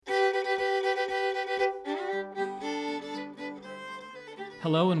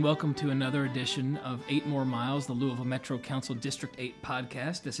Hello and welcome to another edition of 8 More Miles, the Louisville Metro Council District 8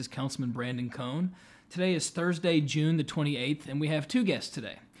 podcast. This is Councilman Brandon Cohn. Today is Thursday, June the 28th, and we have two guests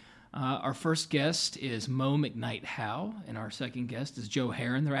today. Our first guest is Mo McKnight Howe, and our second guest is Joe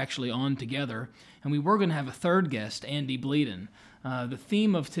Herron. They're actually on together, and we were going to have a third guest, Andy Bleeden. The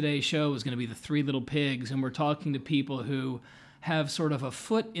theme of today's show is going to be the Three Little Pigs, and we're talking to people who have sort of a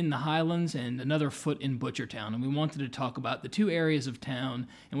foot in the Highlands and another foot in Butchertown. And we wanted to talk about the two areas of town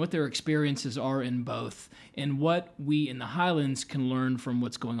and what their experiences are in both and what we in the Highlands can learn from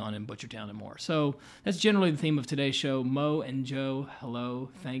what's going on in Butchertown and more. So that's generally the theme of today's show. Mo and Joe,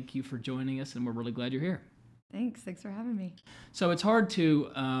 hello. Thank you for joining us, and we're really glad you're here. Thanks for having me. So it's hard to,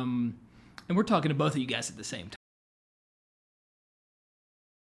 and we're talking to both of you guys at the same time.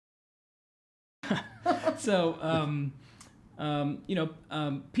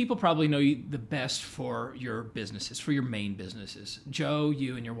 People probably know you the best for your businesses, for your main businesses. Joe,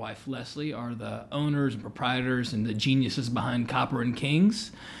 you and your wife Leslie are the owners and proprietors and the geniuses behind Copper and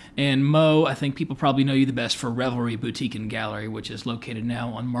Kings. And Mo, I think people probably know you the best for Revelry Boutique and Gallery, which is located now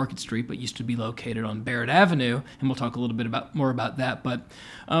on Market Street, but used to be located on Barrett Avenue. And we'll talk a little bit more about that. But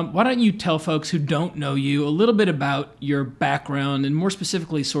why don't you tell folks who don't know you a little bit about your background and more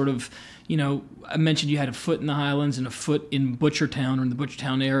specifically sort of, I mentioned you had a foot in the Highlands and a foot in Butchertown or in the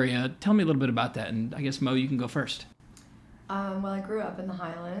Butchertown area. Tell me a little bit about that. And I guess, Mo, you can go first. Well, I grew up in the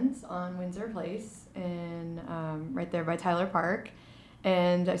Highlands on Windsor Place and right there by Tyler Park.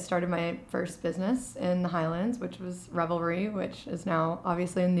 And I started my first business in the Highlands, which was Revelry, which is now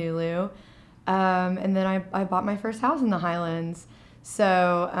obviously in Nulu. And then I bought my first house in the Highlands.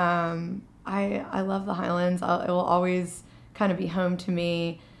 So I love the Highlands. It will always kind of be home to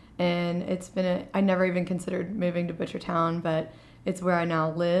me. And I never even considered moving to Butchertown, but it's where I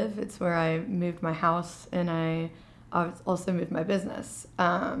now live. It's where I moved my house, and I also moved my business.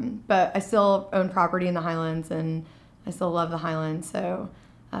 But I still own property in the Highlands, and I still love the Highlands. So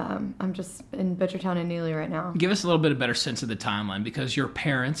I'm just in Butchertown and Neely right now. Give us a little bit of better sense of the timeline, because your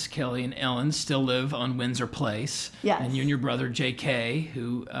parents, Kelly and Ellen, still live on Windsor Place. Yes. And you and your brother, J.K.,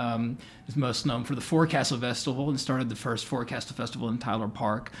 who is most known for the Forecastle Festival and started the first Forecastle Festival in Tyler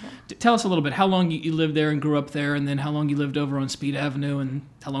Park. Yeah. Tell us a little bit how long you lived there and grew up there, and then how long you lived over on Speed Avenue, and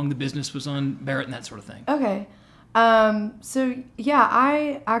how long the business was on Barrett and that sort of thing. Okay. My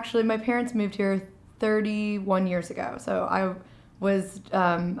parents moved here 31 years ago. So I was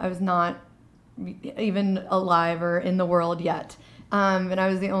not even alive or in the world yet. And I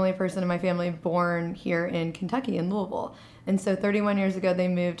was the only person in my family born here in Kentucky, in Louisville. And so 31 years ago, they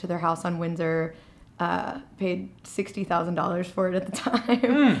moved to their house on Windsor, paid $60,000 for it at the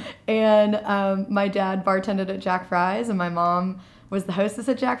time. And my dad bartended at Jack Fry's, and my mom was the hostess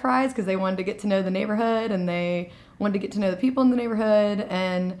at Jack Fry's because they wanted to get to know the neighborhood, and they wanted to get to know the people in the neighborhood.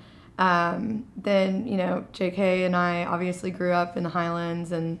 And then, JK and I obviously grew up in the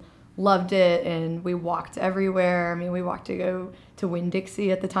Highlands and loved it, and we walked everywhere. I mean, we walked to go to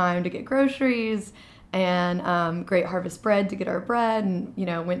Winn-Dixie at the time to get groceries, and Great Harvest Bread to get our bread, and,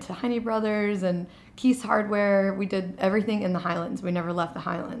 went to Heine Brothers and Keith's Hardware. We did everything in the Highlands. We never left the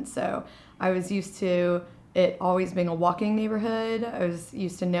Highlands. So I was used to it always being a walking neighborhood. I was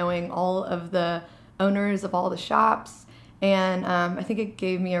used to knowing all of the owners of all the shops. And I think it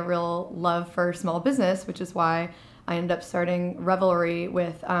gave me a real love for small business, which is why I ended up starting Revelry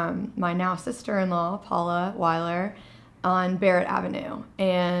with my now sister-in-law, Paula Weiler, on Barrett Avenue.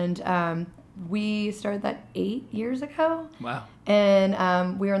 And we started that 8 years ago. Wow.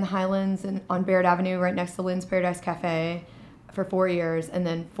 And we were in the Highlands and on Barrett Avenue right next to Lynn's Paradise Cafe for 4 years. And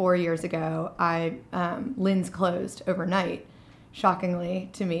then 4 years ago, Lynn's closed overnight, shockingly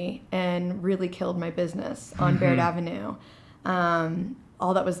to me, and really killed my business on Barrett Avenue.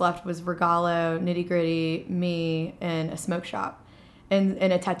 All that was left was Regalo, Nitty Gritty, me, and a smoke shop and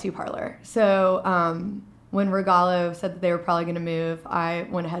a tattoo parlor. So when Regalo said that they were probably going to move, I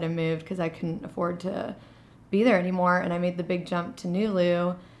went ahead and moved because I couldn't afford to be there anymore. And I made the big jump to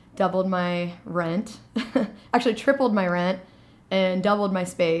Nulu, doubled my rent, actually tripled my rent, and doubled my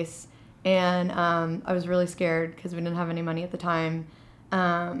space. And I was really scared because we didn't have any money at the time.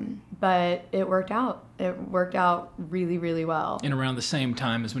 But it worked out. It worked out really, really well. And around the same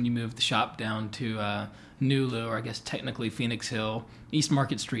time as when you moved the shop down to Nulu, or I guess technically Phoenix Hill, East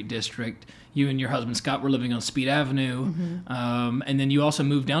Market Street District, you and your husband Scott were living on Speed Avenue. And then you also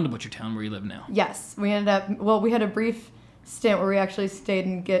moved down to Butchertown where you live now. Yes. We had a brief stint where we actually stayed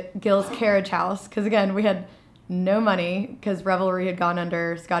in Gil's carriage house because, again, we had no money because Revelry had gone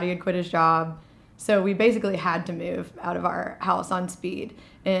under. Scotty had quit his job. So we basically had to move out of our house on Speed.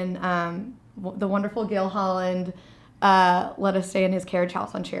 And the wonderful Gail Holland let us stay in his carriage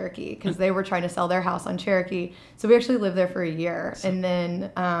house on Cherokee because they were trying to sell their house on Cherokee. So we actually lived there for a year.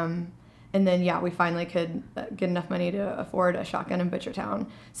 And then, yeah, we finally could get enough money to afford a shotgun in Butchertown.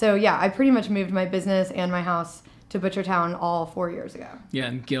 So, yeah, I pretty much moved my business and my house to Butchertown all 4 years ago. Yeah,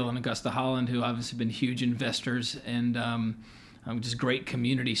 and Gil and Augusta Holland, who obviously been huge investors and just great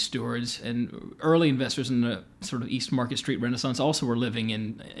community stewards and early investors in the sort of East Market Street Renaissance, also were living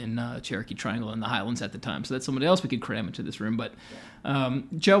in Cherokee Triangle in the Highlands at the time. So that's somebody else we could cram into this room. But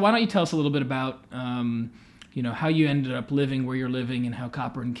Joe, why don't you tell us a little bit about how you ended up living where you're living and how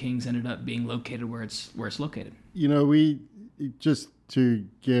Copper and Kings ended up being located where it's located. We just to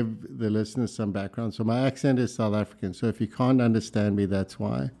give the listeners some background. So my accent is South African. So if you can't understand me, that's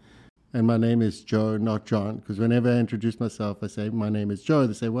why. And my name is Joe, not John, because whenever I introduce myself, I say, my name is Joe.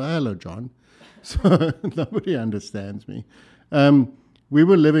 They say, well, hello, John. So nobody understands me. We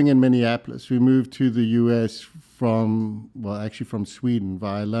were living in Minneapolis. We moved to the U.S. from Sweden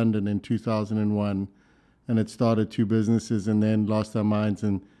via London in 2001. And it started 2 businesses and then lost our minds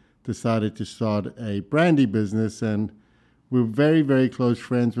and decided to start a brandy business. And we're very, very close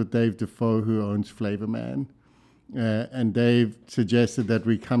friends with Dave Defoe, who owns Flavor Man. And Dave suggested that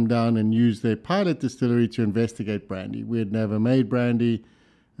we come down and use their pilot distillery to investigate brandy. We had never made brandy.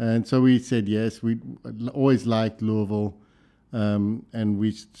 And so we said yes. We always liked Louisville. And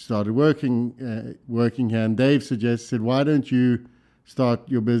we started working here. And Dave suggested, why don't you start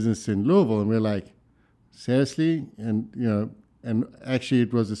your business in Louisville? And we're like, seriously? And actually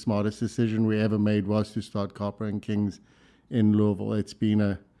it was the smartest decision we ever made, was to start Copper and Kings in Louisville. It's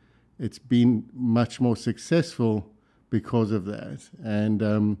been much more successful because of that.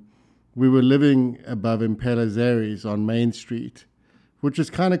 And we were living above Impella's Aries on Main Street, which was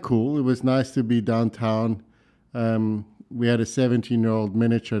kind of cool. It was nice to be downtown. We had a 17-year-old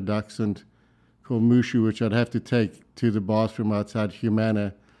miniature dachshund called Mushu, which I'd have to take to the bathroom outside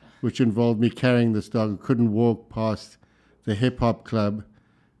Humana, which involved me carrying this dog who couldn't walk past the hip-hop club,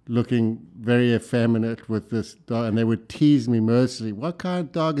 looking very effeminate with this dog, and they would tease me mercilessly. What kind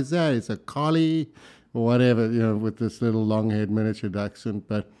of dog is that? It's a collie or whatever, with this little long-haired miniature dachshund.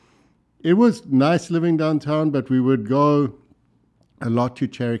 But it was nice living downtown, but we would go a lot to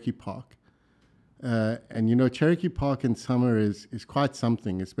Cherokee Park. And Cherokee Park in summer is quite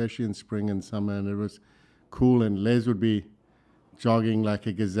something, especially in spring and summer, and it was cool. And Les would be jogging like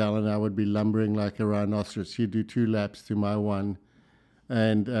a gazelle, and I would be lumbering like a rhinoceros. He'd do 2 laps to my 1.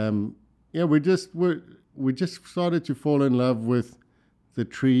 And we just started to fall in love with the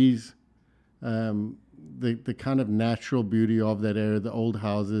trees, the kind of natural beauty of that area, the old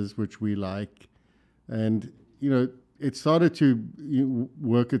houses, which we like. And, it started to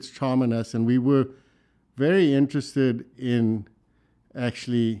work its charm on us, and we were very interested in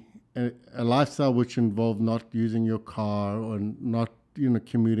actually a lifestyle which involved not using your car or not,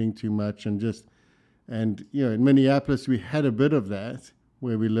 commuting too much and in Minneapolis we had a bit of that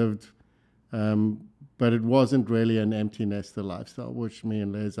where we lived, but it wasn't really an empty nester lifestyle, which me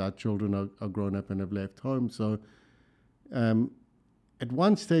and Les, our children are grown up and have left home. So at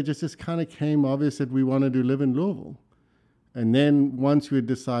one stage it just kind of came obvious that we wanted to live in Louisville. And then once we had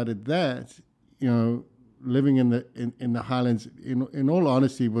decided that, living in the Highlands, in all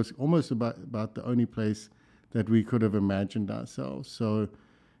honesty, was almost about the only place that we could have imagined ourselves. So,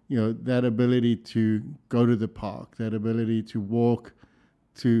 that ability to go to the park, that ability to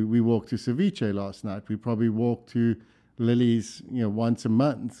we walked to Ceviche last night. We probably walked to Lily's, once a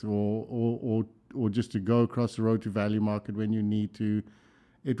month, or just to go across the road to Value Market when you need to.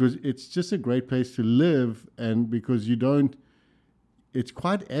 It's just a great place to live, and because it's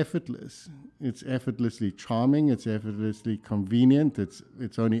quite effortless. It's effortlessly charming. It's effortlessly convenient.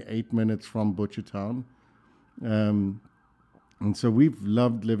 It's only 8 minutes from Butchertown, and so we've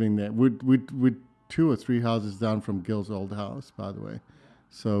loved living there. We're 2 or 3 houses down from Gil's old house, by the way.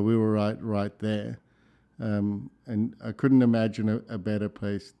 So we were right there. And I couldn't imagine a better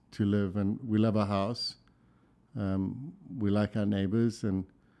place to live. And we love our house. We like our neighbors. And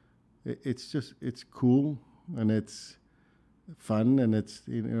it's cool. And it's fun. And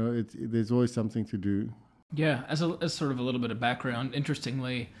there's always something to do. Yeah, as sort of a little bit of background,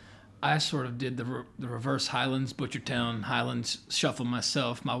 interestingly, I sort of did the reverse Highlands, Butchertown, Highlands shuffle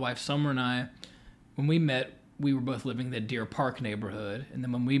myself. My wife Summer and I, when we met, we were both living in the Deer Park neighborhood. And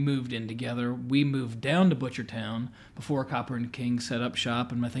then when we moved in together, we moved down to Butchertown before Copper and King set up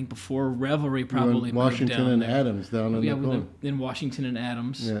shop. And I think before Revelry probably moved down Washington and there. Adams down in the corner. In Washington and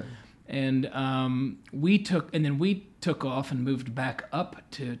Adams. Yeah. And we took off and moved back up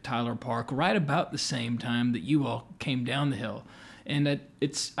to Tyler Park right about the same time that you all came down the hill. And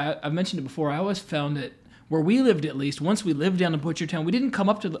I've mentioned it before. I always found it where we lived, at least, once we lived down in Butchertown, we didn't come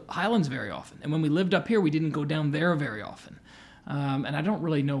up to the Highlands very often. And when we lived up here, we didn't go down there very often. And I don't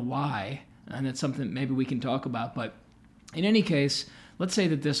really know why, and that's something maybe we can talk about. But in any case, let's say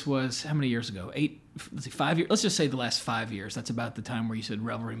that this was, how many years ago? 5 years. Let's just say the last 5 years. That's about the time where you said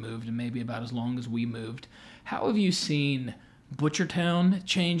Revelry moved, and maybe about as long as we moved. How have you seen Butchertown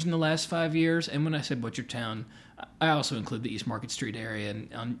change in the last 5 years? And when I say Butchertown, I also include the East Market Street area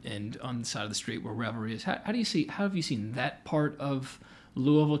and on the side of the street where Revelry is. How have you seen that part of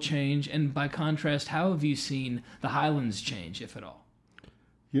Louisville change? And by contrast, how have you seen the Highlands change, if at all?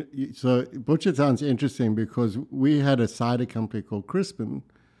 So Butchertown's interesting because we had a cider company called Crispin,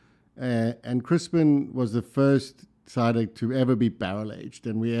 and Crispin was the first cider to ever be barrel aged,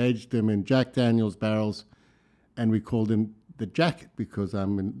 and we aged them in Jack Daniel's barrels, and we called them the Jacket because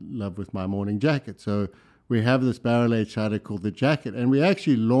I'm in love with my morning jacket. So we have this barrel aged cider called the Jacket, and we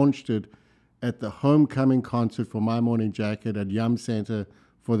actually launched it at the homecoming concert for My Morning Jacket at Yum Center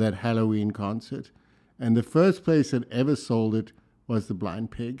for that Halloween concert. And the first place that ever sold it was the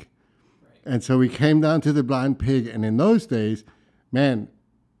Blind Pig. Right. And so we came down to the Blind Pig, and in those days, man,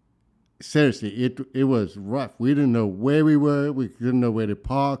 seriously, it was rough. We didn't know where we were. We didn't know where to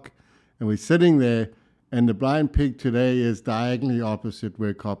park. And we're sitting there, and the Blind Pig today is diagonally opposite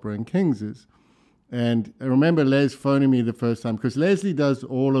where Copper and Kings is. And I remember Les phoning me the first time, because Leslie does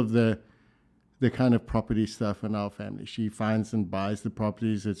all of the kind of property stuff in our family. She finds and buys the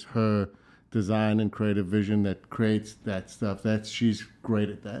properties. It's her design and creative vision that creates that stuff. She's great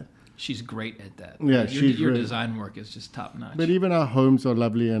at that. She's great at that. Yeah, your design work is just top notch. But even our homes are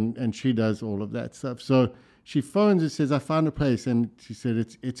lovely, and she does all of that stuff. So she phones and says, I found a place, and she said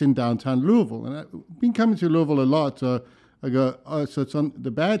it's in downtown Louisville. And I've been coming to Louisville a lot, so I go, oh, so it's on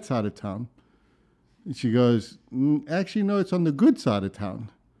the bad side of town. And she goes, actually, no, it's on the good side of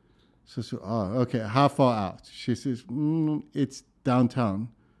town. So, oh, okay, how far out? She says, it's downtown.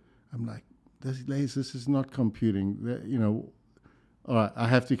 I'm like, this is not computing. All right, I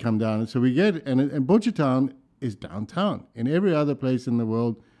have to come down. And so we get, and Butchertown is downtown. In every other place in the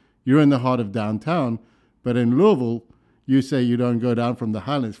world, you're in the heart of downtown. But in Louisville, you say you don't go down from the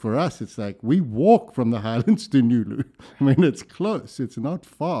Highlands. For us, it's like we walk from the Highlands to New Lou. I mean, it's close. It's not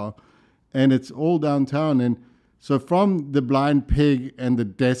far. And it's all downtown. And so from the Blind Pig and the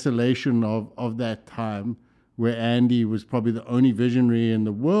desolation of that time, where Andy was probably the only visionary in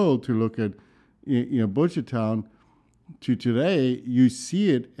the world to look at, Butchertown, to today, you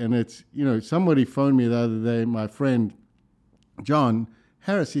see it, and it's, somebody phoned me the other day, my friend John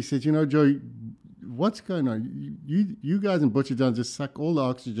Harris, he said, Joe, what's going on? You guys in Butchertown just suck all the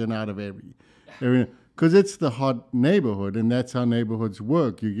oxygen out of every, because it's the hot neighborhood, and that's how neighborhoods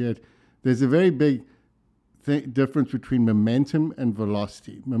work. There's a very big difference between momentum and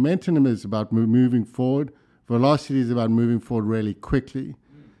velocity. Momentum is about moving forward. Velocity is about moving forward really quickly.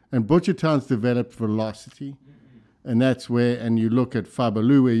 And Butchertown's developed velocity. And that's where, and you look at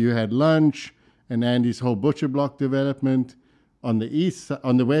Fabaloo, where you had lunch, and Andy's whole Butcher Block development on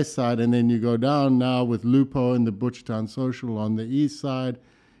the west side, and then you go down now with Lupo and the Butchertown Social on the east side,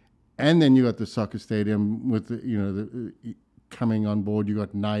 and then you got the soccer stadium with the coming on board. You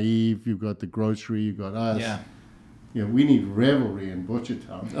got Naive, you've got the grocery, you got us. Yeah. We need Revelry in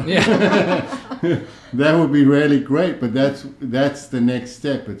Butchertown. Yeah. That would be really great, but that's the next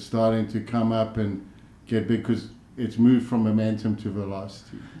step. It's starting to come up and get big because it's moved from momentum to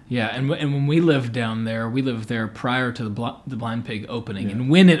velocity. Yeah, and when we lived down there, we lived there prior to the Blind Pig opening. Yeah. And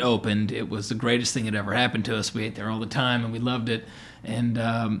when it opened, it was the greatest thing that ever happened to us. We ate there all the time, and we loved it. And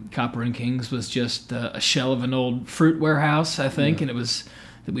Copper and Kings was just a shell of an old fruit warehouse, I think, and it was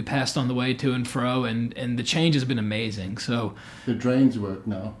that we passed on the way to and fro, and the change has been amazing. So the drains work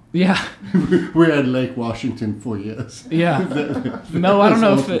now. Yeah, we had Lake Washington for years. Yeah, Mel, I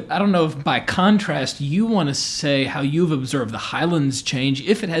don't know if by contrast you want to say how you've observed the Highlands change,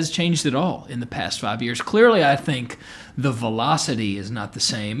 if it has changed at all in the past 5 years. Clearly, I think the velocity is not the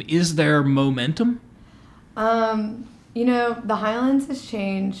same. Is there momentum? The Highlands has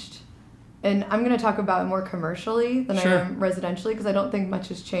changed. And I'm going to talk about it more commercially than I am residentially, because I don't think much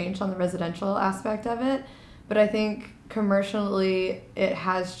has changed on the residential aspect of it. But I think commercially it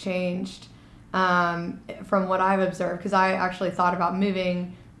has changed from what I've observed, because I actually thought about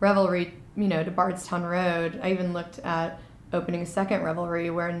moving Revelry, to Bardstown Road. I even looked at opening a second Revelry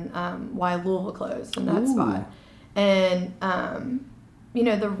why Louisville closed in that spot. And,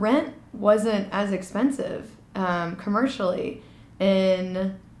 the rent wasn't as expensive commercially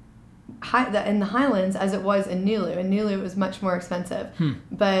in the Highlands as it was in New Lou. In New Lou, it was much more expensive.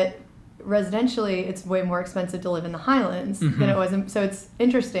 But residentially, it's way more expensive to live in the Highlands than it was. So it's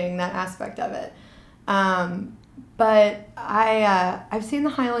interesting, that aspect of it. But I've seen the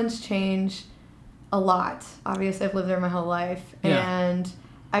Highlands change a lot. Obviously, I've lived there my whole life, and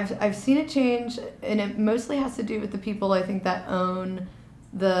I've seen it change, and it mostly has to do with the people I think that own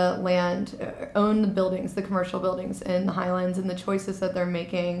the land, own the buildings, the commercial buildings in the Highlands, and the choices that they're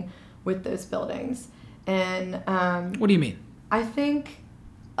making with those buildings. And what do you mean? I think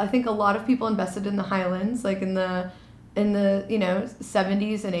a lot of people invested in the Highlands, like in the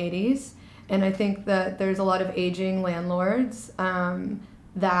 70s and 80s, and I think that there's a lot of aging landlords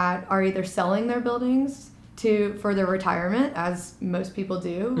that are either selling their buildings for their retirement, as most people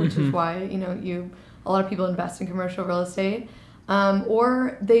do, which is why a lot of people invest in commercial real estate,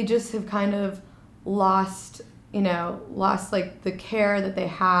 or they just have kind of lost like the care that they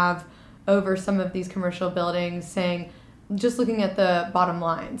have over some of these commercial buildings, just looking at the bottom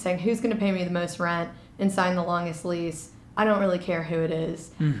line, saying who's going to pay me the most rent and sign the longest lease. I don't really care who it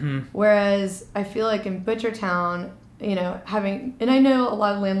is. Whereas I feel like in Butchertown, and I know a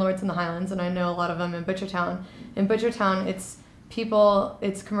lot of landlords in the Highlands, and I know a lot of them in Butchertown. In Butchertown,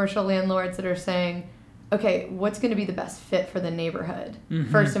 it's commercial landlords that are saying, okay, what's going to be the best fit for the neighborhood,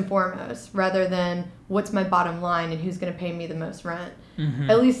 first and foremost, rather than what's my bottom line and who's going to pay me the most rent.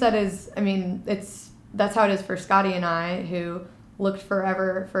 At least that's how it is for Scotty and I, who looked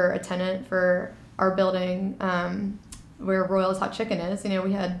forever for a tenant for our building where Royal's Hot Chicken is.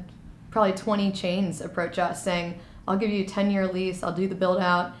 We had probably 20 chains approach us saying, I'll give you a 10-year lease, I'll do the build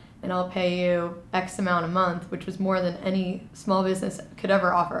out, and I'll pay you X amount a month, which was more than any small business could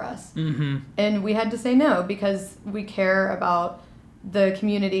ever offer us. And we had to say no because we care about the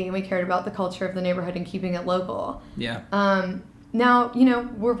community and we cared about the culture of the neighborhood and keeping it local. Yeah. Now,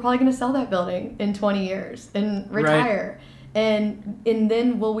 we're probably going to sell that building in 20 years and retire. Right. And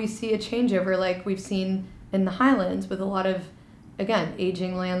then will we see a changeover like we've seen in the Highlands with a lot of, again,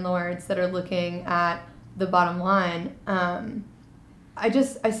 aging landlords that are looking at the bottom line. I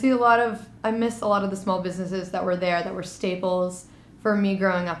miss a lot of the small businesses that were there that were staples for me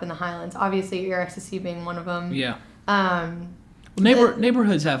growing up in the Highlands. Obviously, ERXC being one of them. Yeah.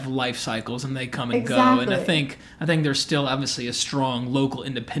 Neighborhoods have life cycles and they come and go, and I think there's still obviously a strong local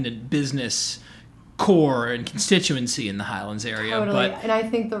independent business core and constituency in the Highlands area. Totally, and I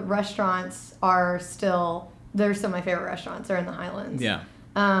think the restaurants they're still my favorite restaurants are in the Highlands. Yeah.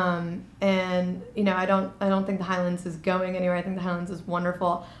 And I don't think the Highlands is going anywhere. I think the Highlands is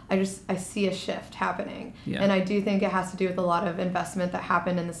wonderful. I see a shift happening, and I do think it has to do with a lot of investment that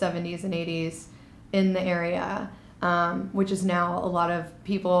happened in the 70s and 80s in the area, which is now a lot of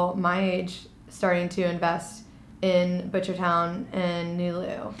people my age starting to invest in Butchertown and New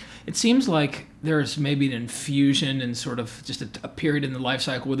Lou. It seems like there's maybe an infusion and sort of just a period in the life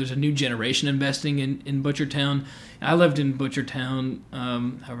cycle where there's a new generation investing in Butchertown. I lived in Butchertown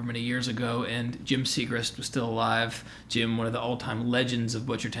however many years ago, and Jim Segrist was still alive. Jim, one of the all-time legends of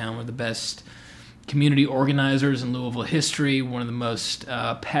Butchertown, one of the best community organizers in Louisville history, one of the most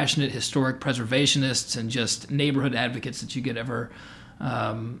passionate historic preservationists and just neighborhood advocates that you could ever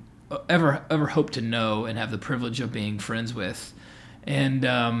hope to know and have the privilege of being friends with.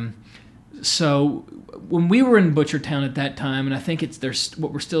 And so when we were in Butchertown at that time, and I think there's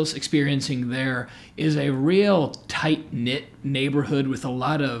what we're still experiencing there is a real tight-knit neighborhood with a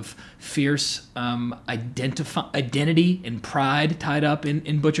lot of fierce identity and pride tied up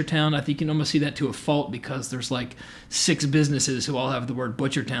in Butchertown. I think you can almost see that to a fault because there's like 6 businesses who all have the word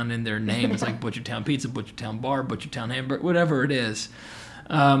Butchertown in their name. It's like Butchertown Pizza, Butchertown Bar, Butchertown Hamburger, whatever it is.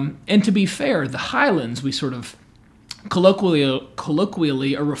 And to be fair, the Highlands, we sort of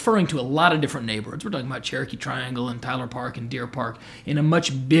colloquially are referring to a lot of different neighborhoods. We're talking about Cherokee Triangle and Tyler Park and Deer Park in a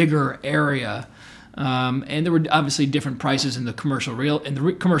much bigger area. And there were obviously different prices in the commercial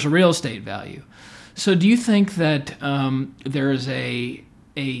real estate value. So do you think that there is a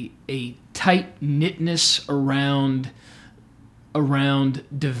tight-knitness around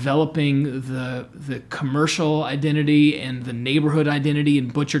developing the commercial identity and the neighborhood identity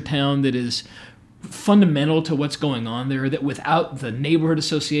in Butchertown that is fundamental to what's going on there, that without the neighborhood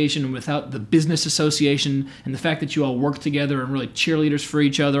association and without the business association and the fact that you all work together and really cheerleaders for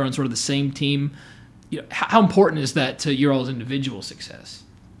each other on sort of the same team, how important is that to your all's individual success?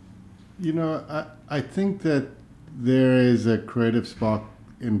 I think that there is a creative spark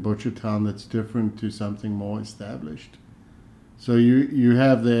in Butchertown that's different to something more established. So you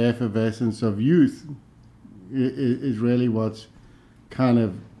have the effervescence of youth is really what's kind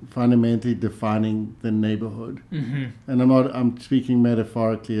of fundamentally defining the neighborhood. Mm-hmm. And I'm speaking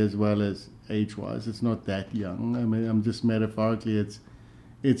metaphorically as well as age-wise. It's not that young. I mean, I'm just metaphorically,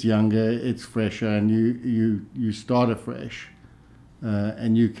 it's younger, it's fresher, and you start afresh,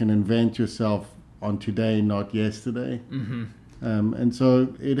 and you can invent yourself on today, not yesterday. And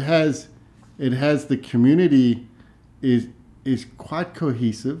so it has the community is quite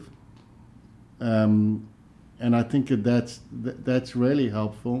cohesive, and I think that's really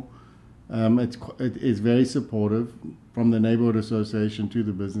helpful. It is very supportive from the neighborhood association to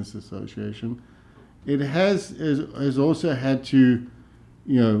the business association. It has also had to,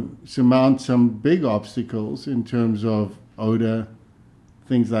 surmount some big obstacles in terms of odor,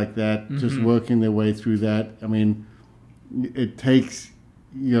 things like that. Just working their way through that. I mean, it takes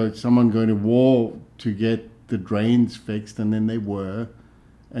someone going to war to get the drains fixed, and then they were,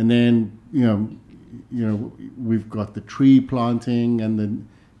 and then we've got the tree planting, and then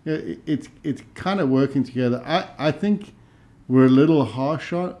it's kind of working together. I think we're a little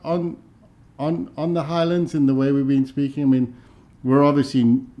harsh on the Highlands in the way we've been speaking. I mean, we're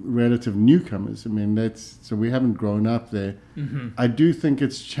obviously relative newcomers. I mean, so we haven't grown up there. I do think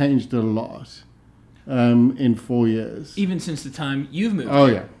it's changed a lot in 4 years. Even since the time you've moved. Oh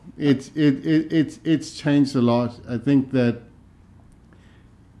yeah, it's changed a lot. I think that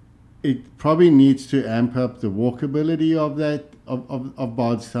it probably needs to amp up the walkability of that of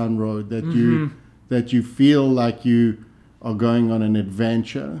Bardstown Road. That you feel like you are going on an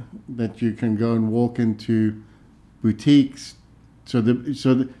adventure. That you can go and walk into boutiques. So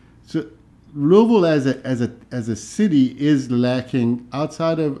Louisville as a city is lacking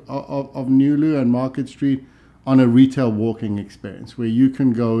outside of Nulu and Market Street on a retail walking experience where you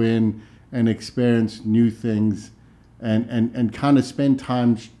can go in and experience new things and kind of spend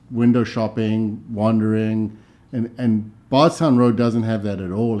time window shopping, wandering, and Bardstown Road doesn't have that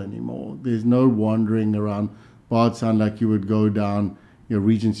at all anymore. There's no wandering around Bardstown like you would go down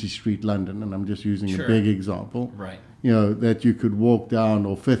Regency Street, London, and I'm just using a big example. Right. That you could walk down,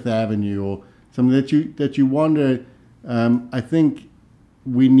 or Fifth Avenue, or something that you wander. I think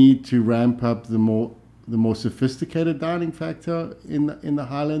we need to ramp up the more sophisticated dining factor in the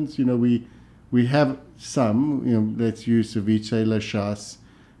Highlands. We have some. Let's use Ceviche, La Chasse,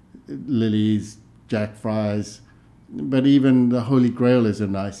 Lily's, Jack Fry's, but even the Holy Grail is a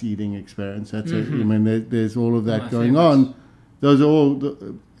nice eating experience. That's there's all of that going on. Those are all.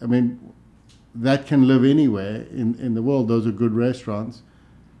 That can live anywhere in the world. Those are good restaurants.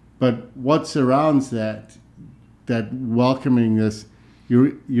 But what surrounds that welcoming us,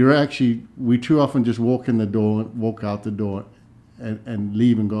 you're actually, we too often just walk out the door and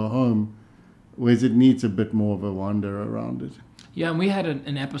leave and go home, whereas it needs a bit more of a wander around it. Yeah, and we had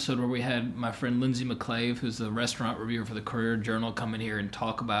an episode where we had my friend Lindsay McClave, who's the restaurant reviewer for the Courier Journal, come in here and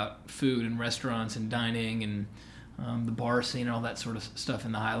talk about food and restaurants and dining and the bar scene and all that sort of stuff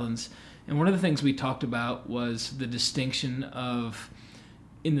in the Highlands. And one of the things we talked about was the distinction of,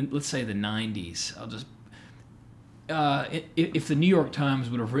 let's say the 90s. If the New York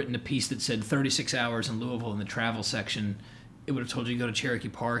Times would have written a piece that said 36 hours in Louisville in the travel section, it would have told you to go to Cherokee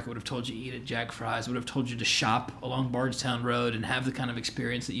Park. It would have told you to eat at Jack Fry's. It would have told you to shop along Bardstown Road and have the kind of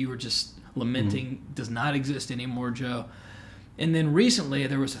experience that you were just lamenting does not exist anymore, Joe. And then recently,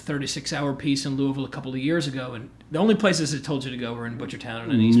 there was a 36-hour piece in Louisville a couple of years ago, and the only places it told you to go were in Butchertown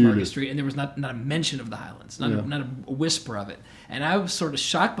and on East Market Street, and there was not a mention of the Highlands, not a whisper of it. And I was sort of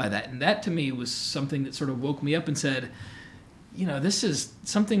shocked by that, and that to me was something that sort of woke me up and said, this is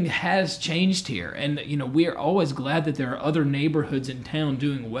something that has changed here. And, we are always glad that there are other neighborhoods in town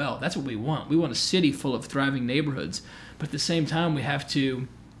doing well. That's what we want. We want a city full of thriving neighborhoods, but at the same time, we have to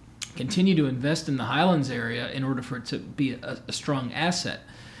continue to invest in the Highlands area in order for it to be a strong asset.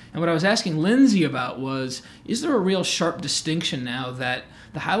 And what I was asking Lindsay about was, is there a real sharp distinction now that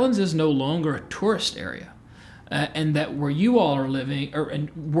the Highlands is no longer a tourist area, and that where you all are living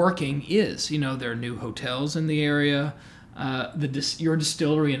and working is, there are new hotels in the area. Your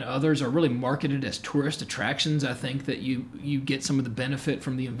distillery and others are really marketed as tourist attractions. I think that you get some of the benefit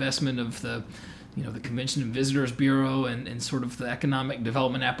from the investment of the Convention and Visitors Bureau and sort of the economic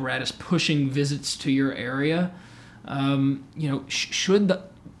development apparatus pushing visits to your area. Should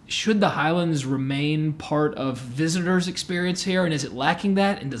the Highlands remain part of visitors' experience here, and is it lacking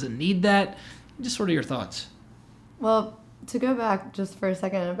that, and does it need that? Just sort of your thoughts. Well, to go back just for a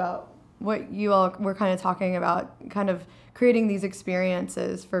second about what you all were kind of talking about, kind of creating these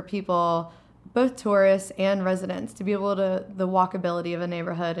experiences for people, both tourists and residents, to be able to, the walkability of a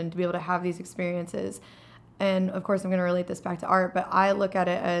neighborhood and to be able to have these experiences. And of course, I'm going to relate this back to art, but I look at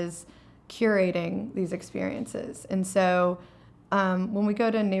it as curating these experiences. And so when we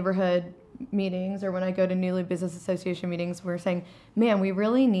go to neighborhood meetings or when I go to Nulu Business Association meetings, we're saying, man, we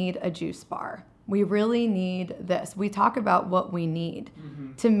really need a juice bar. We really need this. We talk about what we need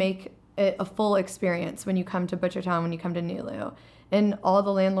to make it a full experience when you come to Butchertown, when you come to Nulu. and all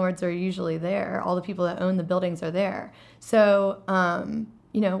the landlords are usually there. All the people that own the buildings are there. So,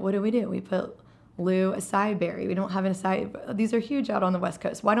 what do? We put Lou acai berry. We don't have an acai. These are huge out on the West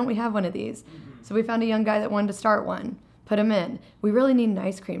Coast. Why don't we have one of these? So we found a young guy that wanted to start one. Put him in. We really need an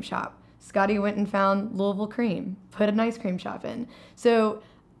ice cream shop. Scotty went and found Louisville Cream. Put an ice cream shop in. So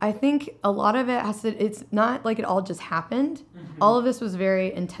I think a lot of it it's not like it all just happened. All of this was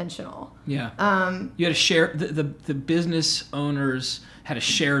very intentional. Yeah. You had a share, the business owners had a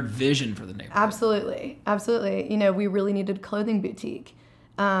shared vision for the neighborhood. Absolutely. We really needed a clothing boutique.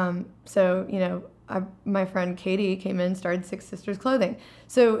 My friend Katie came in and started Six Sisters Clothing.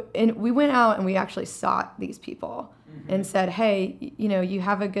 So, and we went out and we actually sought these people and said, hey, you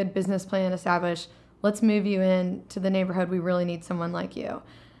have a good business plan established. Let's move you in to the neighborhood. We really need someone like you.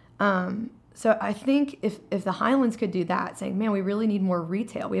 So I think if the Highlands could do that, saying, man, we really need more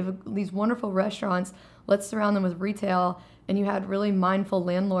retail. We have these wonderful restaurants. Let's surround them with retail. And you had really mindful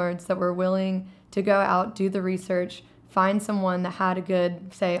landlords that were willing to go out, do the research, find someone that had a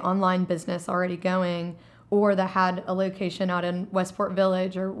good, say, online business already going, or that had a location out in Westport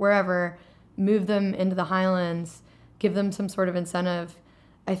Village or wherever, move them into the Highlands, give them some sort of incentive.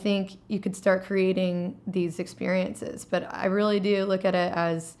 I think you could start creating these experiences. But I really do look at it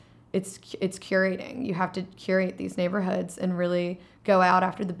as it's curating. You have to curate these neighborhoods and really go out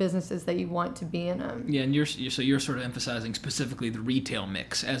after the businesses that you want to be in them. Yeah, and you're sort of emphasizing specifically the retail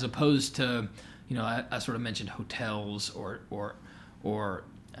mix as opposed to, I sort of mentioned hotels or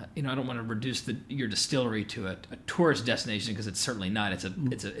I don't want to reduce your distillery to a tourist destination because it's certainly not. It's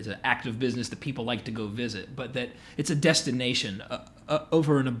an active business that people like to go visit, but that it's a destination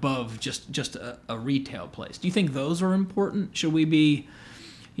over and above just a retail place. Do you think those are important? Should we be,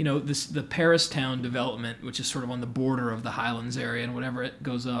 the Paristown development, which is sort of on the border of the Highlands area, and whatever it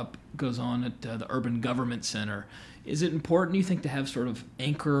goes on at the Urban Government Center? Is it important, you think, to have sort of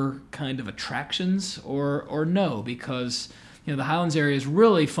anchor kind of attractions, or no? Because the Highlands area is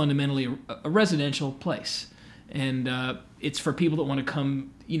really fundamentally a residential place, and it's for people that want to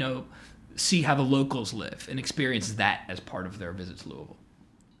come, see how the locals live and experience that as part of their visit to Louisville.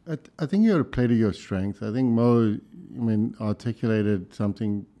 I think you got to play to your strength. I think Mo, articulated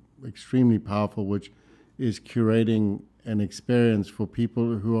something extremely powerful, which is curating an experience for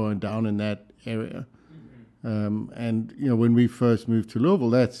people who are down in that area. And when we first moved to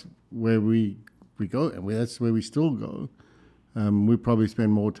Louisville, that's where we go, and that's where we still go. We probably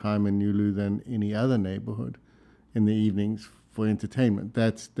spend more time in New Lou than any other neighborhood in the evenings for entertainment.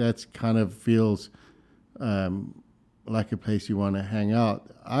 That's kind of feels like a place you want to hang out.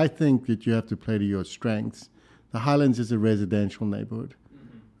 I think that you have to play to your strengths. The Highlands is a residential neighborhood,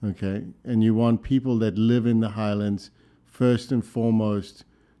 okay? And you want people that live in the Highlands first and foremost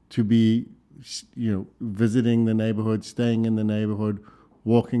to be, visiting the neighborhood, staying in the neighborhood,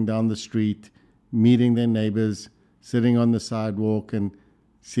 walking down the street, meeting their neighbors, sitting on the sidewalk and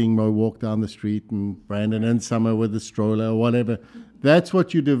seeing Mo walk down the street and Brandon and Summer with the stroller or whatever. That's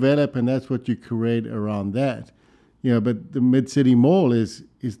what you develop and that's what you create around that. But the Mid-City Mall is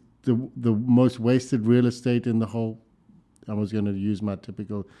the most wasted real estate in the whole. I was going to use my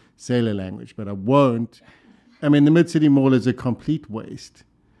typical sailor language, but I won't. The Mid-City Mall is a complete waste.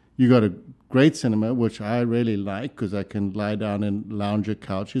 You got a great cinema, which I really like because I can lie down and lounge at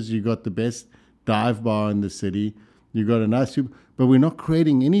couches. You got the best dive bar in the city. You got a nice super, but we're not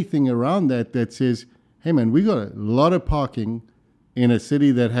creating anything around that says, hey man, we got a lot of parking in a city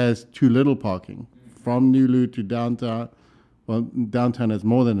that has too little parking. From New Lou to downtown. Well, downtown has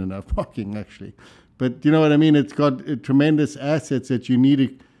more than enough parking, actually. But you know what I mean? It's got tremendous assets that you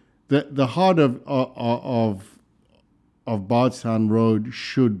need. The heart of Bardstown Road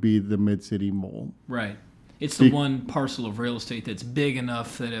should be the Mid-City Mall. Right. It's the one parcel of real estate that's big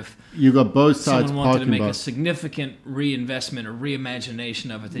enough that if you got both sides someone wanted to make a significant reinvestment or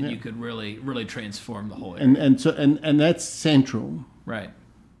reimagination of it, that you could really, really transform the whole area. And that's central. Right.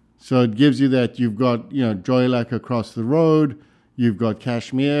 So it gives you that you've got, Joylac across the road, you've got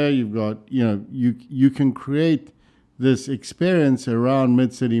Kashmir, you've got, you can create this experience around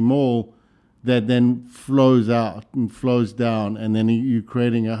Mid-City Mall that then flows out and flows down, and then you're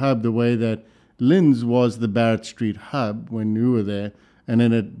creating a hub the way that Lynn's was the Barrett Street hub when you were there, and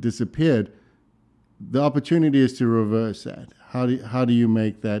then it disappeared. The opportunity is to reverse that. How do you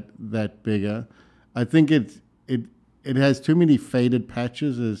make that bigger? I think it has too many faded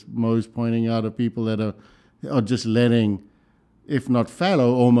patches, as Mo's pointing out, of people that are just letting, if not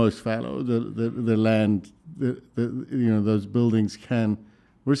fallow, almost fallow, the land. Those buildings can.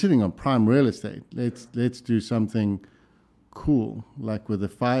 We're sitting on prime real estate. Let's do something cool, like with a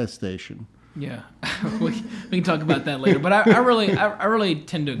fire station. Yeah, we can talk about that later. But I really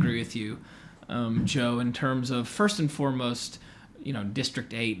tend to agree with you, Joe, in terms of first and foremost,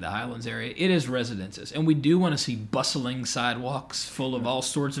 District 8, the Highlands area, it is residences, and we do want to see bustling sidewalks full of all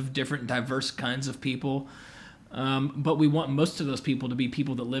sorts of different, diverse kinds of people. But we want most of those people to be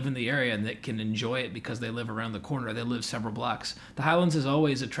people that live in the area and that can enjoy it because they live around the corner. They live several blocks. The Highlands has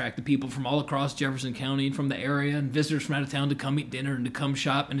always attracted people from all across Jefferson County and from the area and visitors from out of town to come eat dinner and to come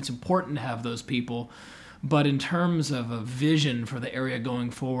shop. And it's important to have those people. But in terms of a vision for the area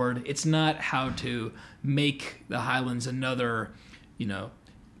going forward, it's not how to make the Highlands another,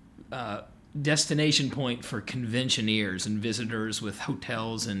 destination point for conventioneers and visitors with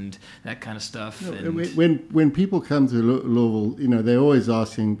hotels and that kind of stuff. When people come to Louisville, they're always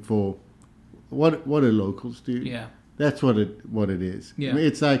asking for what do locals do? Yeah, that's what it is. Yeah, I mean,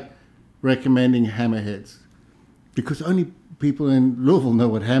 it's like recommending Hammerheads because only people in Louisville know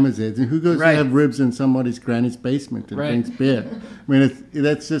what Hammerheads and who goes to have ribs in somebody's granny's basement and drinks beer. I mean,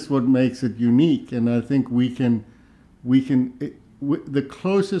 that's just what makes it unique, and I think we can. The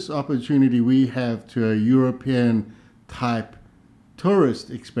closest opportunity we have to a European type tourist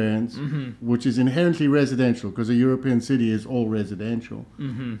experience, which is inherently residential, because a European city is all residential,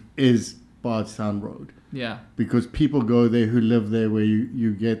 is Bardstown Road. Yeah. Because people go there who live there where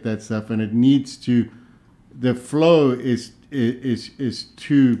you get that stuff, and it needs to, the flow is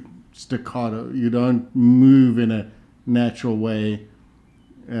too staccato. You don't move in a natural way,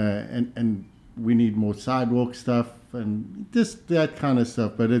 and we need more sidewalk stuff and just that kind of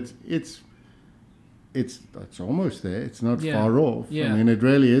stuff. But it's almost there. It's not far off. Yeah. I mean, it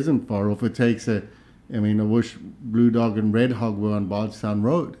really isn't far off. It takes I wish Blue Dog and Red Hog were on Bardstown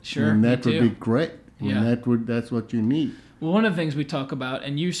Road. Sure, and that would be great. Yeah. That's what you need. Well, one of the things we talk about,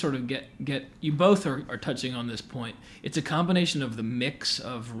 and you sort of get you both are touching on this point, it's a combination of the mix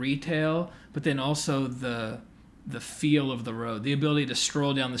of retail, but then also the feel of the road, the ability to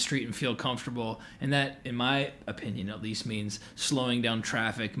stroll down the street and feel comfortable. And that, in my opinion at least, means slowing down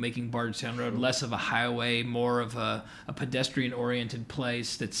traffic, making Bardstown Road less of a highway, more of a pedestrian-oriented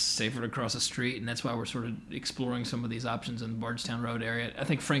place that's safer to cross the street. And that's why we're sort of exploring some of these options in the Bardstown Road area. I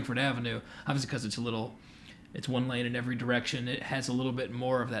think Frankfort Avenue, obviously because it's one lane in every direction, it has a little bit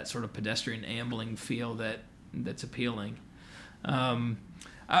more of that sort of pedestrian ambling feel that's appealing. I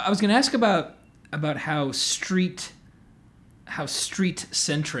was going to ask about how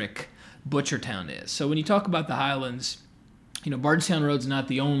street-centric Butchertown is. So when you talk about the Highlands, Bardstown Road's not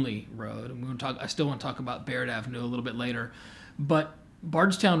the only road. I still want to talk about Baird Avenue a little bit later, but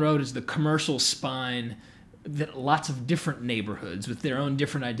Bardstown Road is the commercial spine that lots of different neighborhoods with their own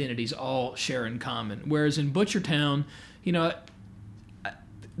different identities all share in common. Whereas in Butchertown,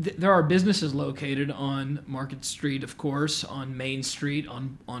 there are businesses located on Market Street, of course, on Main Street,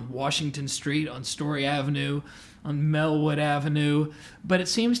 on Washington Street, on Story Avenue, on Melwood Avenue. But it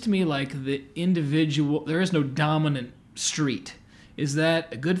seems to me like there is no dominant street. Is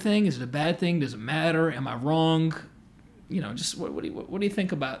that a good thing? Is it a bad thing? Does it matter? Am I wrong? Just what do you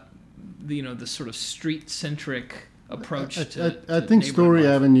think about the sort of street-centric approach to I think Story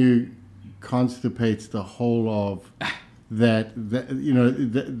life? Avenue constipates the whole of that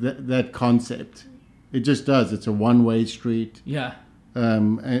concept. It just does. It's a one-way street. Yeah.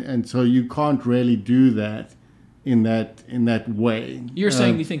 And so you can't really do that in that way. You're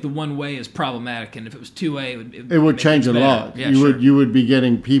saying you think the one way is problematic, and if it was two-way, it would change a lot. Yeah, you would be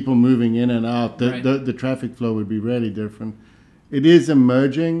getting people moving in and out. The traffic flow would be really different. It is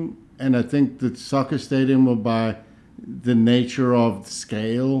emerging, and I think the soccer stadium will, by the nature of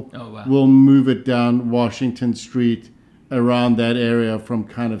scale, will move it down Washington Street around that area from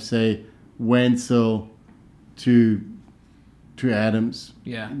kind of, say, Wenzel to Adams.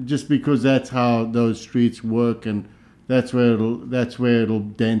 Yeah. Just because that's how those streets work, and that's where it'll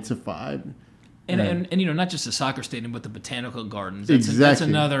densify. And not just the soccer stadium, but the botanical gardens.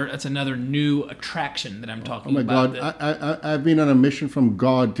 Exactly. That's another new attraction that I'm talking about. Oh my God! I've been on a mission from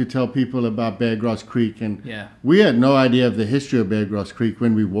God to tell people about Bear Grass Creek, and we had no idea of the history of Bear Grass Creek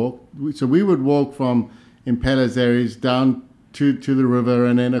when we walked. So we would walk from Impeller's areas down to the river,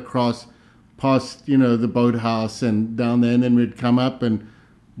 and then across past the boathouse and down there, and then we'd come up and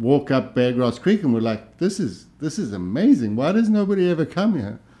walk up Bear Grass Creek, and we're like, this is amazing. Why does nobody ever come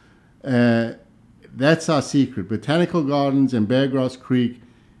here? That's our secret. Botanical Gardens and Bear Grass Creek,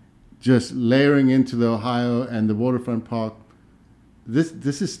 just layering into the Ohio and the waterfront park.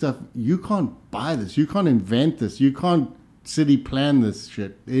 This is stuff, you can't buy this. You can't invent this. You can't city plan this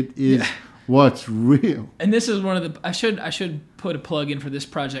shit. It is what's real. And this is one of the, I should put a plug in for this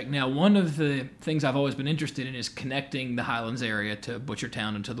project now. One of the things I've always been interested in is connecting the Highlands area to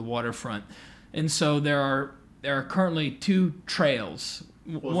Butchertown and to the waterfront. And so there are currently 2 trails.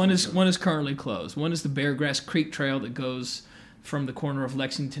 One is currently closed. One is the Beargrass Creek Trail that goes from the corner of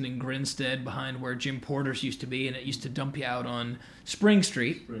Lexington and Grinstead behind where Jim Porter's used to be, and it used to dump you out on Spring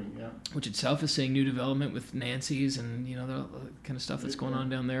Street, which itself is seeing new development with Nancy's and the kind of stuff that's going on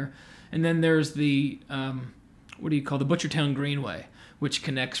down there. And then there's the the Butchertown Greenway, which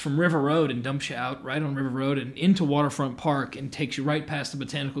connects from River Road and dumps you out right on River Road and into Waterfront Park and takes you right past the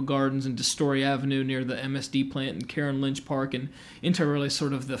Botanical Gardens and to Story Avenue near the MSD plant and Karen Lynch Park and into really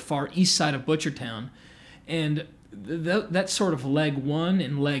sort of the far east side of Butchertown. And that's sort of leg 1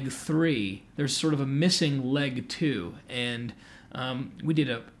 and leg 3. There's sort of a missing leg 2. And we did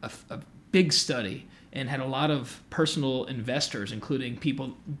a big study and had a lot of personal investors, including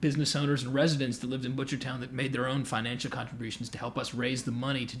people, business owners and residents that lived in Butchertown that made their own financial contributions to help us raise the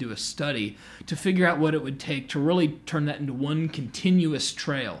money to do a study to figure out what it would take to really turn that into one continuous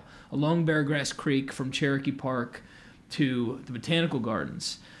trail along Beargrass Creek from Cherokee Park to the Botanical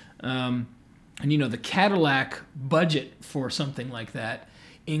Gardens. And the Cadillac budget for something like that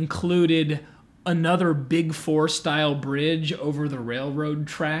included another Big 4 style bridge over the railroad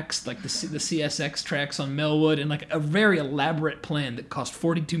tracks, like the CSX tracks on Melwood, and like a very elaborate plan that cost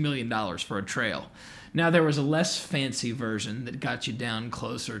 $42 million for a trail. Now there was a less fancy version that got you down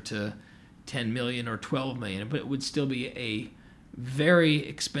closer to $10 million or $12 million, but it would still be a very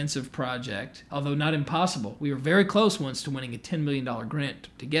expensive project, although not impossible. We were very close once to winning a $10 million grant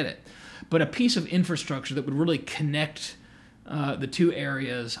to get it. But a piece of infrastructure that would really connect the 2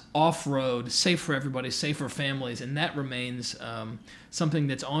 areas off-road, safe for everybody, safe for families, and that remains something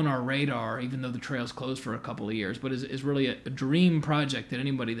that's on our radar, even though the trail's closed for a couple of years, but is really a dream project that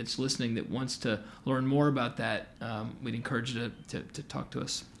anybody that's listening that wants to learn more about that, we'd encourage you to talk to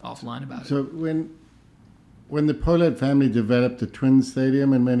us offline about it. So when the Pohlad family developed the Twin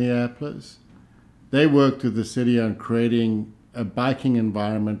Stadium in Minneapolis, they worked with the city on creating a biking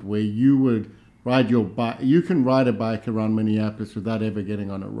environment where you would ride your bike. You can ride a bike around Minneapolis without ever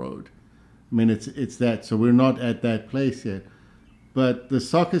getting on a road. I mean, it's that. So we're not at that place yet. But the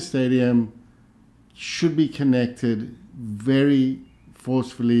soccer stadium should be connected very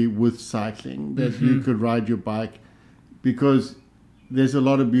forcefully with cycling, that you could ride your bike, because there's a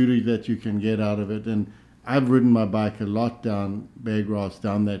lot of beauty that you can get out of it. And I've ridden my bike a lot down Beargrass,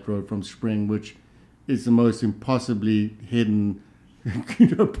 down that road from Spring, which is the most impossibly hidden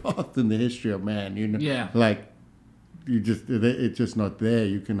path in the history of man, Yeah. Like, it's just not there.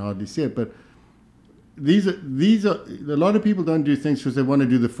 You can hardly see it. But these are a lot of people don't do things because they want to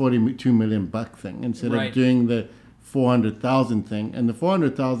do the $42 million thing instead of doing the 400,000 thing. And the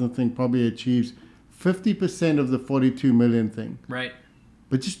 400,000 thing probably achieves 50% of the 42 million thing. Right.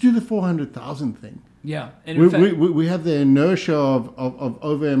 But just do the 400,000 thing. Yeah. And we have the inertia of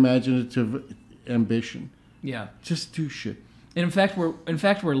over-imaginative ambition. Yeah. Just do shit. And in fact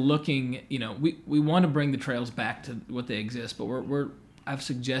we're looking, we want to bring the trails back to what they exist, but I've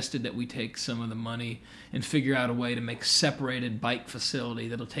suggested that we take some of the money and figure out a way to make a separated bike facility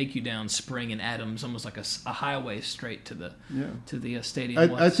that'll take you down Spring and Adams, almost like a highway straight to the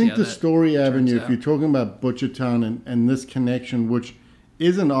stadium. I think the Story Avenue, if you're talking about Butchertown and this connection, which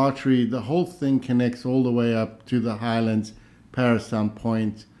is an artery, the whole thing connects all the way up to the Highlands, Paristown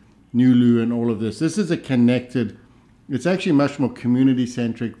Point, Nulu, and all of this. This is a connected. It's actually much more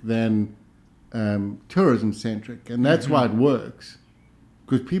community-centric than tourism-centric, and that's why it works.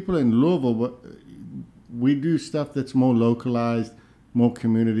 Because people in Louisville, we do stuff that's more localized, more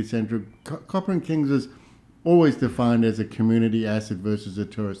community-centric. Copper and Kings is always defined as a community asset versus a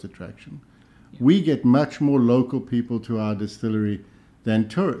tourist attraction. Yeah. We get much more local people to our distillery than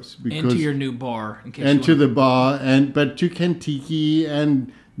tourists. And to your new bar. And to the bar, but to Kentucky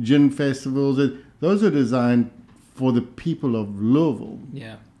and gin festivals. Those are designed for the people of Louisville.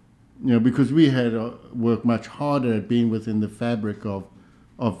 Yeah. Because we had worked much harder at being within the fabric of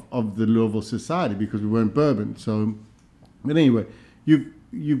the Louisville society because we weren't bourbon. So, but anyway,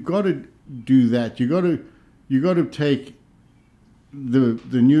 you've got to do that. You got to take the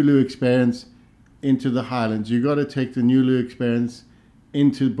Nulu experience into the Highlands. You got to take the Nulu experience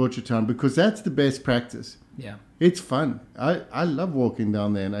into Butchertown, because that's the best practice. Yeah. It's fun. I love walking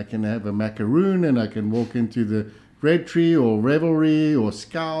down there, and I can have a macaroon, and I can walk into the Red Tree or Revelry or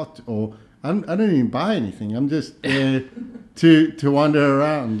Scout, or I don't even buy anything. I'm just there to wander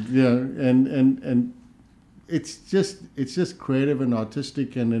around, and it's just creative and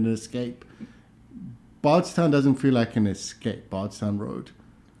artistic and an escape. Bardstown doesn't feel like an escape, Bardstown Road.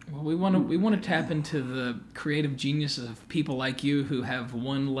 Well, we want to tap into the creative genius of people like you who have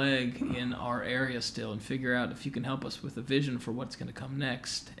one leg in our area still, and figure out if you can help us with a vision for what's going to come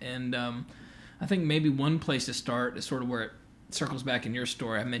next. And I think maybe one place to start is sort of where it circles back in your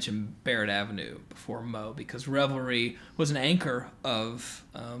story. I mentioned Barrett Avenue before, Mo, because Revelry was an anchor of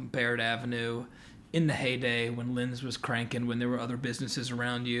Barrett Avenue in the heyday when Lynn's was cranking, when there were other businesses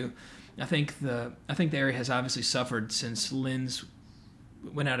around you. I think the area has obviously suffered since Lynn's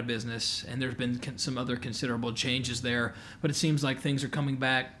went out of business, and there's been some other considerable changes there. But it seems like things are coming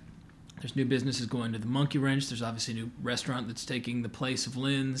back. There's new businesses going to the Monkey Wrench. There's obviously a new restaurant that's taking the place of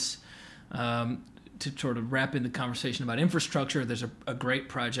Lynn's. To sort of wrap in the conversation about infrastructure, there's a great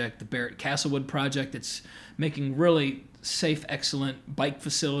project, the Barrett Castlewood project. It's making really safe, excellent bike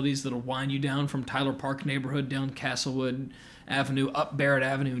facilities that'll wind you down from Tyler Park neighborhood down Castlewood Avenue, up Barrett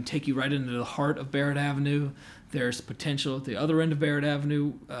Avenue, and take you right into the heart of Barrett Avenue. There's potential at the other end of Barrett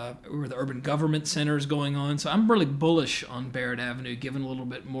Avenue where the Urban Government Center is going on. So I'm really bullish on Barrett Avenue, given a little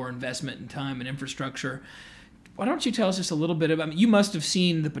bit more investment in time and infrastructure. Why don't you tell us just a little bit about, I mean, you must have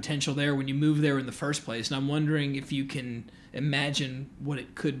seen the potential there when you moved there in the first place, and I'm wondering if you can imagine what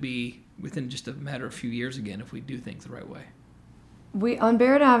it could be within just a matter of a few years again if we do things the right way. On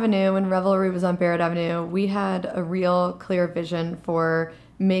Barrett Avenue, when Revelry was on Barrett Avenue, we had a real clear vision for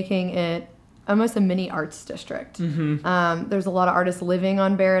making it almost a mini arts district. Mm-hmm. There's a lot of artists living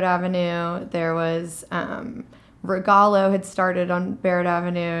on Barrett Avenue. There was Regalo had started on Barrett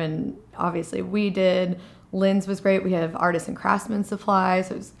Avenue, and obviously we did. Lynn's was great. We have artists and craftsmen supplies,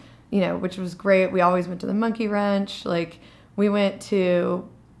 so it was, which was great. We always went to the Monkey Wrench. Like, we went to,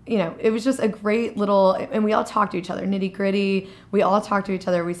 it was just a great little, and we all talked to each other, nitty gritty. We all talked to each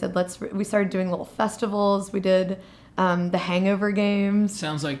other. We said, we started doing little festivals. We did the Hangover games.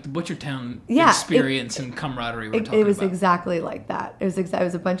 Sounds like the Butchertown experience and camaraderie we're talking about. It was exactly like that. It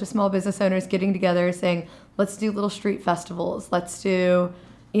was a bunch of small business owners getting together saying, let's do little street festivals. Let's do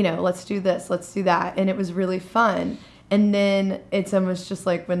this, let's do that. And it was really fun. And then it's almost just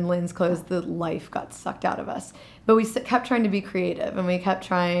like when Lynn's closed, the life got sucked out of us. But we kept trying to be creative, and we kept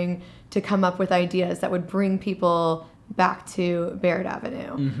trying to come up with ideas that would bring people back to Barrett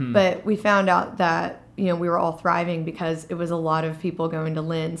Avenue. Mm-hmm. But we found out that, we were all thriving because it was a lot of people going to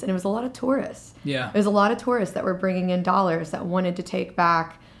Lynn's, and it was a lot of tourists. Yeah. It was a lot of tourists that were bringing in dollars that wanted to take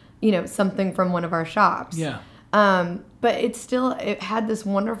back, something from one of our shops. Yeah. But it had this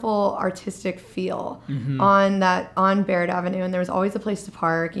wonderful artistic feel on Barrett Avenue, and there was always a place to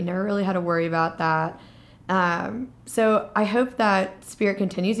park. You never really had to worry about that. So I hope that spirit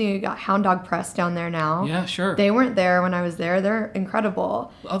continues. You got Hound Dog Press down there now. Yeah, sure. They weren't there when I was there. They're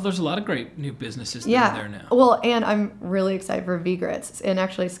incredible. Oh, there's a lot of great new businesses that are there now. Well, and I'm really excited for V-Grits. And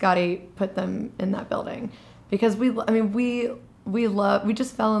actually, Scotty put them in that building because we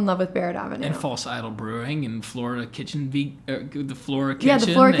just fell in love with Barrett Avenue. And False Idol Brewing and Flora Kitchen, the Flora Kitchen. Yeah,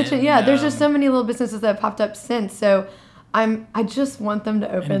 the Flora Kitchen. Yeah, there's just so many little businesses that have popped up since. So I just want them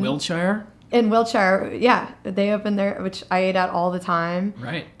to open. In Wiltshire? In Wiltshire, yeah. They open there, which I ate at all the time.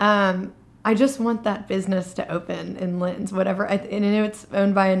 Right. I just want that business to open in Lynn's, whatever. And I know it's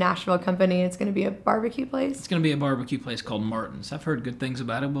owned by a Nashville company. It's going to be a barbecue place. It's going to be a barbecue place called Martin's. I've heard good things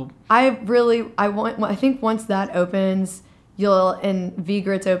about it. Well, I think once that opens, and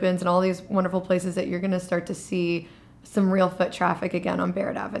V-Grits opens and all these wonderful places, that you're going to start to see some real foot traffic again on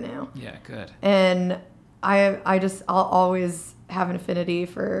Barrett Avenue. Yeah, good. And I'll always have an affinity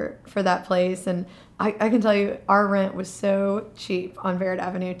for that place. And I can tell you, our rent was so cheap on Barrett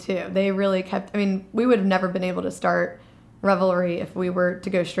Avenue too. They really we would have never been able to start Revelry if we were to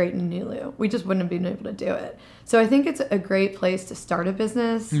go straight into Nulu. We just wouldn't have been able to do it. So I think it's a great place to start a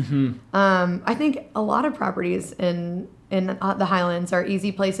business. Mm-hmm. I think a lot of properties in the Highlands are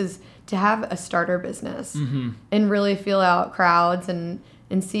easy places to have a starter business and really feel out crowds and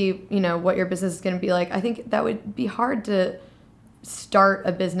see, what your business is going to be like. I think that would be hard to start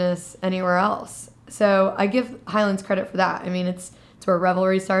a business anywhere else. So I give Highlands credit for that. I mean, it's where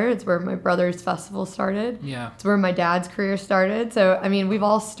Revelry started. It's where my brother's festival started. Yeah. It's where my dad's career started. So, I mean, we've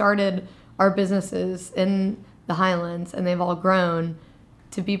all started our businesses in the Highlands, and they've all grown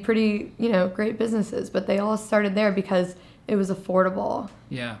to be pretty, great businesses. But they all started there because it was affordable.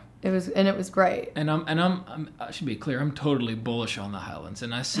 Yeah. It was great. And I should be clear, I'm totally bullish on the Highlands,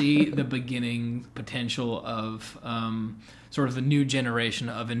 and I see the beginning potential of sort of a new generation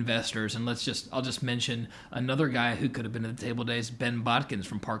of investors. And I'll just mention another guy who could have been at the table days, Ben Bodkins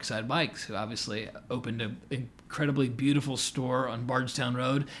from Parkside Bikes, who obviously opened an incredibly beautiful store on Bardstown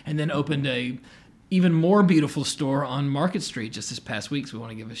Road, and then opened a even more beautiful store on Market Street just this past week. So we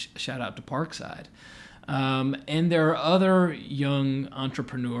want to give a shout out to Parkside. And there are other young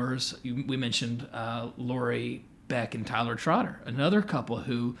entrepreneurs. We mentioned Lori Beck and Tyler Trotter, another couple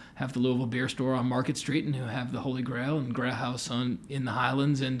who have the Louisville Beer Store on Market Street and who have the Holy Grail and Grail House in the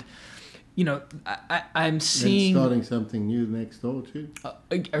Highlands. And, you know, I'm seeing... And starting something new next door, too.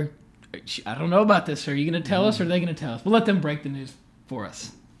 I don't know about this. Are you going to tell us or are they going to tell us? We'll let them break the news for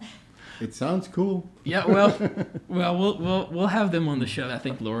us. It sounds cool. Yeah, we'll have them on the show. I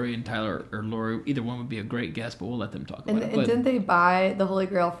think Lori and Tyler, or Lori, either one would be a great guest, but we'll let them talk about it. And didn't they buy the Holy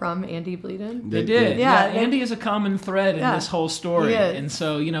Grail from Andy Bleeden? They did. Yeah, Andy is a common thread in this whole story. He is. And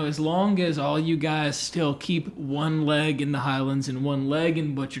so, you know, as long as all you guys still keep one leg in the Highlands and one leg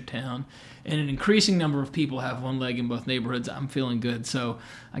in Butchertown, and an increasing number of people have one leg in both neighborhoods, I'm feeling good. So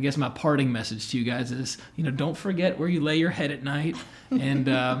I guess my parting message to you guys is, you know, don't forget where you lay your head at night. And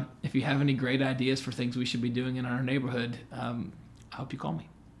if you have any great ideas for things we should be doing in our neighborhood, I hope you call me.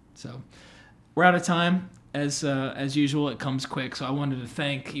 So we're out of time. As usual, it comes quick. So I wanted to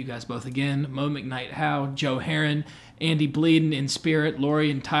thank you guys both again, Mo McKnight Howe, Joe Herron, Andy Bleeden in spirit, Lori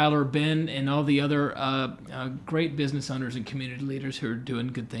and Tyler, Ben, and all the other great business owners and community leaders who are doing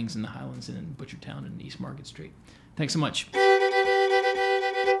good things in the Highlands and in Butchertown and East Market Street. Thanks so much.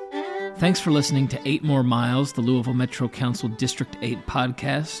 Thanks for listening to 8 More Miles, the Louisville Metro Council District 8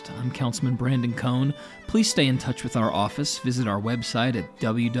 podcast. I'm Councilman Brandon Cohn. Please stay in touch with our office. Visit our website at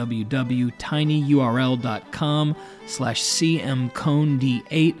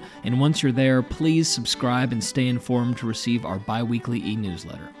www.tinyurl.com/cmcohnd8. And once you're there, please subscribe and stay informed to receive our bi-weekly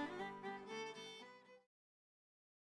e-newsletter.